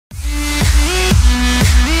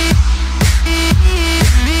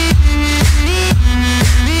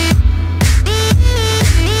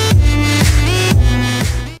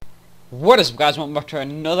What is up, guys? Welcome back to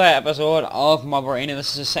another episode of Mob Arena.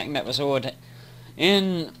 This is the second episode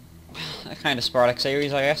in a kind of sporadic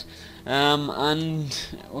series, I guess. And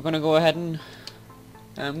we're going to go ahead and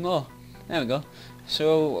go. There we go.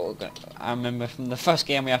 So, I remember from the first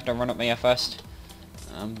game we have to run up here first.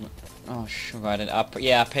 Oh, sure, I did. I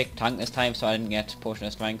picked tank this time, so I didn't get potion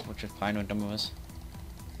of strength, which is fine with dumb of us.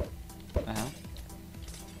 The hell?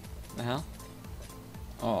 The hell?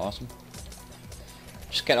 Oh, awesome.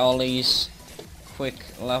 Just get all these quick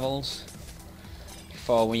levels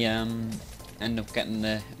before we end up getting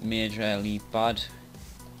the majorly bad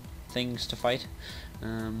things to fight.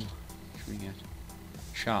 Should we get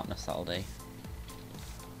sharpness? That'll do.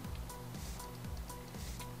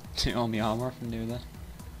 Take all my armor off and do that.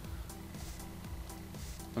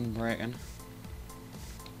 Unbreaking.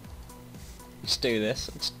 Let's do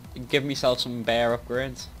this. Let's give myself some bear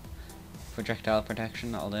upgrades. Projectile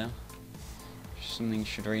protection, that'll do. Something you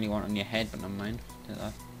should really want on your head, but never mind. Do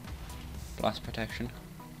that. Blast protection.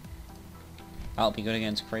 That'll be good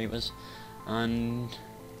against creepers. And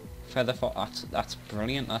feather fall. That's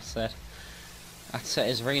brilliant. That set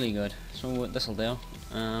is really good. So this'll do.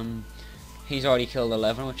 He's already killed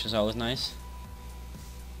 11, which is always nice.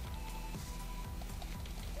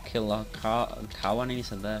 Kill a cow one, he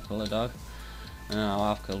said there. Kill a dog.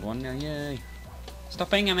 I've killed one now. Yay!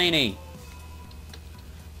 Stop being a meanie.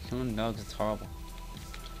 Killing dogs, it's horrible.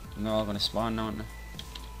 And they're all gonna spawn now, aren't they?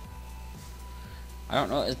 I don't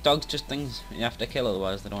know, dogs just things you have to kill,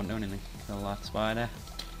 otherwise they don't do anything. Kill that spider.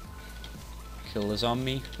 Kill the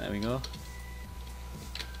zombie, there we go.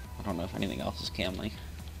 I don't know if anything else is came like.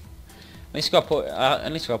 At least got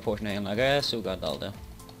potion healing, I guess. Oh god, that'll do.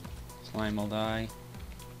 Slime will die.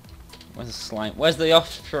 Where's the slime? Where's the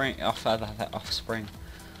offspring? Offspring.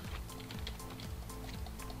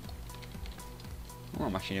 Oh,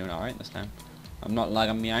 I'm actually doing alright this time. I'm not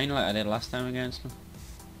lagging behind like I did last time against them.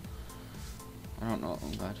 I don't know.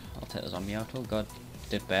 Oh god, I'll take the zombie out. Oh god,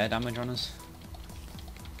 did bear damage on us.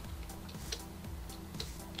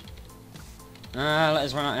 Let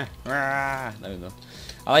us run out here. Rah, there we go.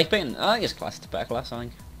 I like his class. It's a better class, I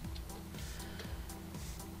think.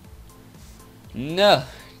 No,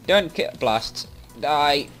 don't kill blasts.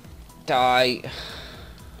 Die, die.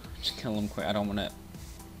 Just kill them quick. I don't want it.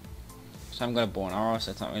 So I'm gonna bone arrow, so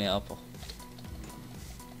it's not really helpful.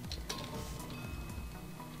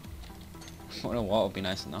 What a water would be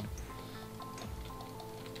nice enough.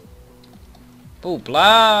 Oh,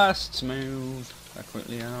 blast! Move that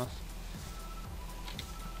quickly enough.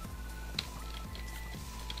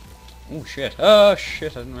 Oh shit! Oh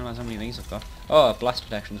shit! I didn't realise how many of these I've got. Oh, blast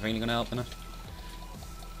protection's really gonna help, innit?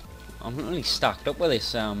 I'm not really stacked up with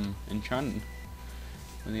this enchanting.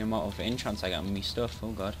 With the amount of enchants I got on me stuff.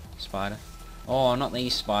 Oh god, spider. Oh, not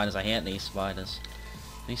these spiders. I hate these spiders.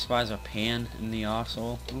 These spiders are a pain in the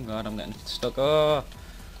arsehole. Oh god, I'm getting stuck. Oh,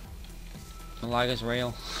 the lag is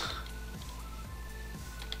real.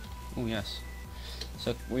 Oh yes.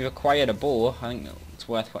 So we've acquired a bow. I think it's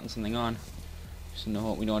worth putting something on. Just in the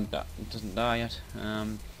hope we don't it doesn't die yet.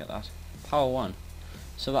 Get that. Power 1.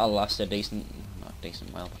 So that'll last a decent, not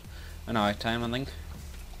decent while, but an hour time I think.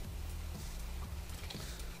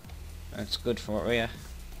 It's good for it, yeah.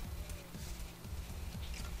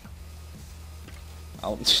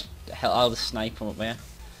 I'll just snipe from up there.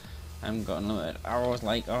 I haven't got unlimited arrows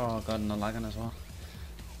like, oh god, and the lagging as well.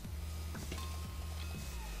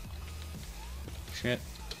 Shit.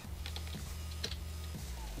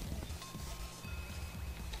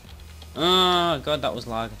 Oh god, that was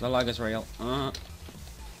lag. The lag is real.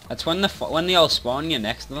 That's when they all spawn you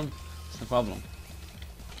next to them. That's the problem.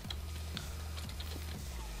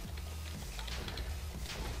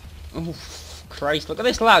 Oh Christ! Look at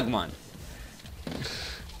this lag, man.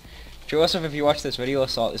 Joseph, if you watch this video,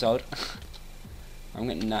 sort this out. I'm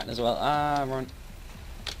getting that as well. Ah, run.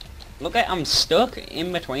 Look at, I'm stuck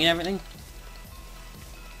in between everything.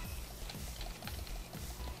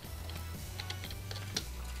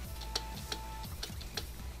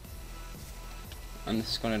 And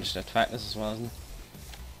this is going to just attack this as well, isn't it?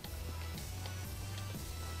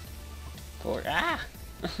 Poor, I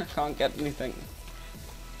can't get anything.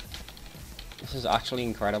 This is actually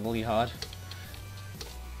incredibly hard.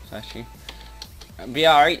 Actually, it'd be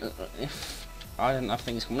alright if I didn't have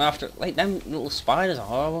things coming after. Like, them little spiders are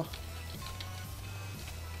horrible.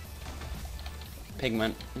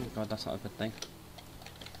 Pigment. Oh god, that's not a good thing.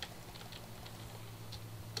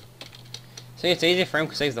 See, it's easier for him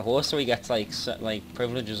because he's the horse, so he gets like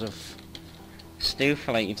privileges of stew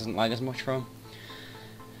for like he doesn't lag as much for him.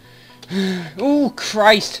 Oh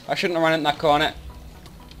Christ! I shouldn't have run in that corner.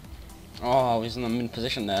 Oh, I was in the mid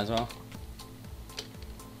position there as well.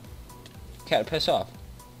 care to piss off.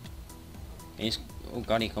 He's... Oh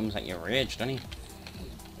god, he comes at your rage, doesn't he?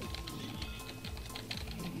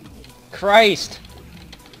 Christ!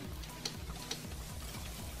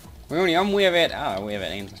 We're only on wave 8. Ah, wave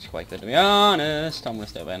 18 is actually quite good to be honest. I'm gonna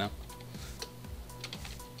stay by now.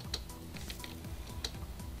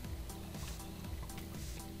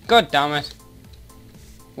 God damn it!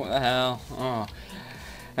 What the hell? Oh.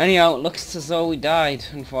 Anyhow, it looks as though we died,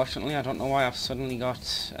 unfortunately. I don't know why I've suddenly got,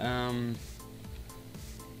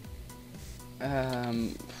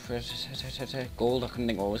 gold. I couldn't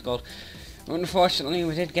think what it was gold. Unfortunately,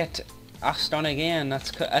 we did get asked on again.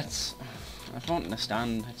 That's I don't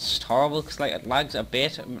understand. It's just horrible, because, like, it lags a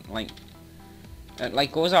bit, like, it,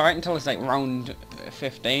 like, goes alright until it's, like, round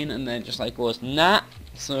 15, and then it just, like, goes, nah.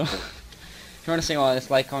 So... If you want to see what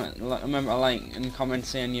it's like, remember to like and comment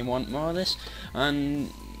saying you want more of this,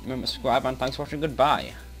 and remember to subscribe, and thanks for watching,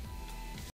 goodbye.